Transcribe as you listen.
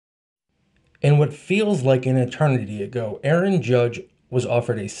In what feels like an eternity ago, Aaron Judge was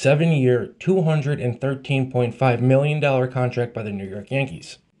offered a 7-year, $213.5 million contract by the New York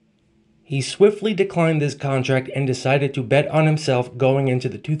Yankees. He swiftly declined this contract and decided to bet on himself going into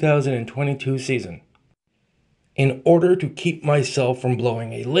the 2022 season. In order to keep myself from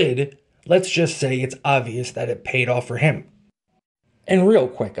blowing a lid, let's just say it's obvious that it paid off for him. And real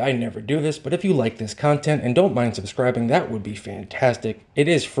quick, I never do this, but if you like this content and don't mind subscribing, that would be fantastic. It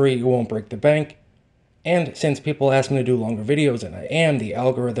is free, it won't break the bank. And since people ask me to do longer videos, and I am, the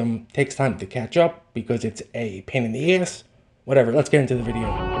algorithm takes time to catch up because it's a pain in the ass. Whatever, let's get into the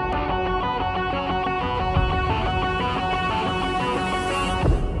video.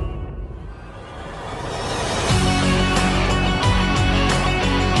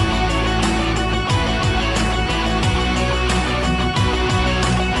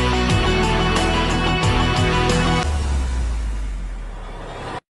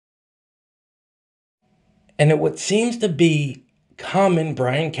 And at what seems to be common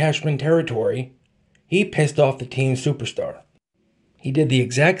Brian Cashman territory, he pissed off the team's superstar. He did the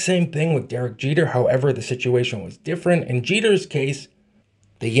exact same thing with Derek Jeter, however the situation was different. In Jeter's case,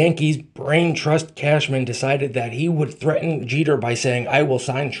 the Yankees' brain trust Cashman decided that he would threaten Jeter by saying, "I will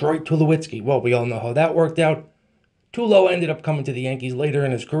sign Troy Tulowitzki." Well, we all know how that worked out. Tulo ended up coming to the Yankees later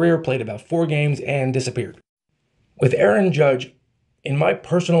in his career, played about 4 games, and disappeared. With Aaron Judge, in my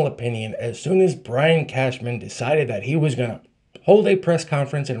personal opinion, as soon as Brian Cashman decided that he was going to hold a press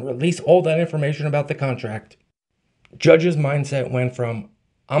conference and release all that information about the contract, Judge's mindset went from,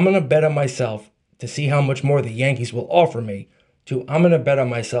 I'm going to bet on myself to see how much more the Yankees will offer me, to I'm going to bet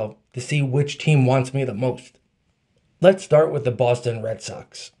on myself to see which team wants me the most. Let's start with the Boston Red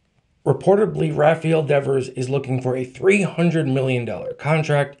Sox. Reportedly, Rafael Devers is looking for a $300 million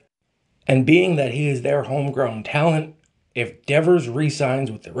contract, and being that he is their homegrown talent, if Devers re-signs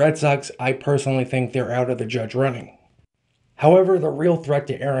with the Red Sox, I personally think they're out of the Judge running. However, the real threat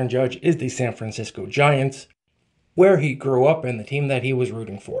to Aaron Judge is the San Francisco Giants, where he grew up and the team that he was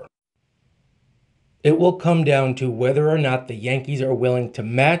rooting for. It will come down to whether or not the Yankees are willing to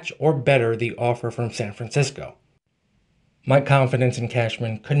match or better the offer from San Francisco. My confidence in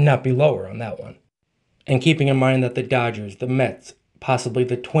Cashman could not be lower on that one. And keeping in mind that the Dodgers, the Mets, possibly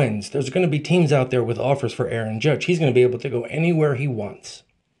the Twins, there's going to be teams out there with offers for Aaron Judge. He's going to be able to go anywhere he wants,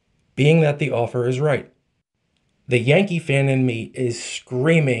 being that the offer is right. The Yankee fan in me is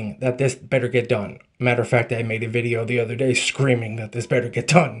screaming that this better get done. Matter of fact, I made a video the other day screaming that this better get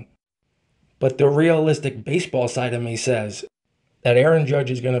done. But the realistic baseball side of me says that Aaron Judge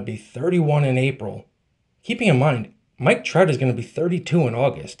is going to be 31 in April. Keeping in mind, Mike Trout is going to be 32 in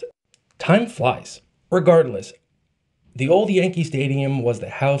August. Time flies. Regardless, the old Yankee Stadium was the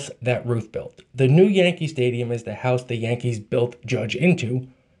house that Ruth built. The new Yankee Stadium is the house the Yankees built Judge into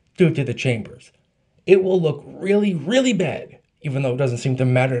due to the chambers. It will look really, really bad, even though it doesn't seem to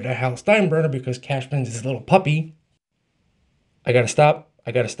matter to Hal Steinbrenner because Cashman's his little puppy. I gotta stop.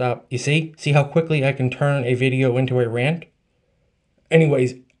 You see how quickly I can turn a video into a rant?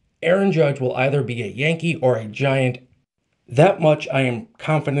 Anyways, Aaron Judge will either be a Yankee or a Giant. That much I am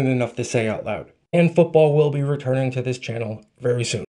confident enough to say out loud. And football will be returning to this channel very soon.